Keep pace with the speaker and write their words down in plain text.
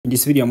In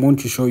this video, I'm going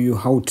to show you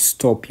how to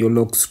stop your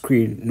lock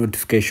screen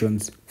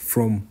notifications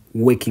from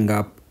waking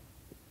up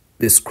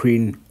the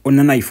screen on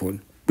an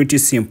iPhone. Pretty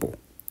simple.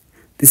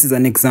 This is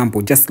an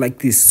example just like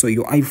this. So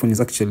your iPhone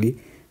is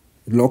actually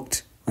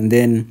locked, and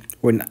then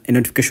when a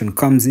notification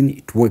comes in,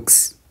 it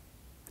works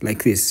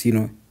like this,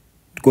 it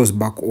goes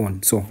back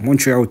on. So I'm going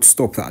to show you how to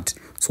stop that.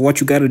 So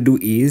what you got to do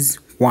is,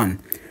 one,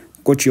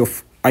 go to your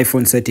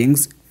iPhone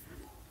settings,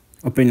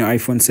 open your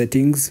iPhone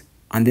settings,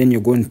 and then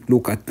you're going to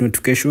look at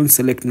notifications,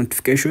 select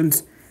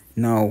notifications.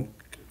 Now,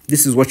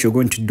 this is what you're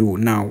going to do.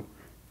 Now,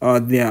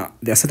 there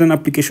are certain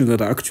applications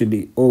that are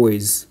actually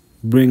always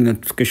bring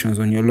notifications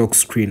on your lock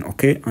screen,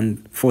 okay,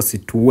 and force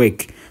it to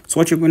wake. So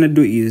what you're going to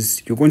do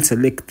is you're going to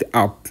select the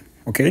app,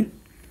 okay,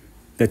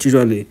 that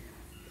usually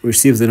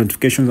receives the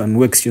notifications and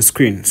wakes your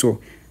screen.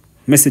 So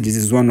messages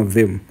is one of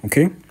them,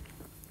 okay.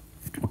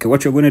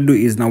 What you're going to do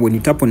is, now when you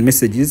tap on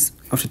messages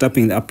after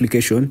tapping the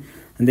application,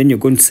 and then you're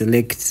going to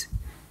select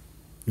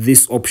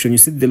this option. You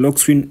see the lock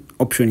screen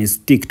option is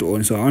ticked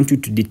on, so I want you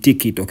to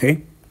detick it,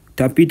 okay.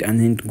 Tap it and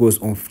then it goes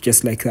off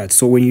just like that.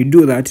 So when you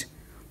do that,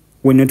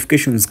 when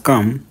notifications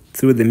come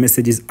through the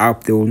messages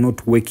app, they will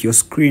not wake your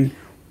screen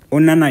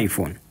on an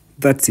iPhone.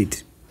 That's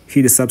it.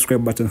 Hit the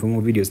subscribe button for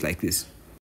more videos like this.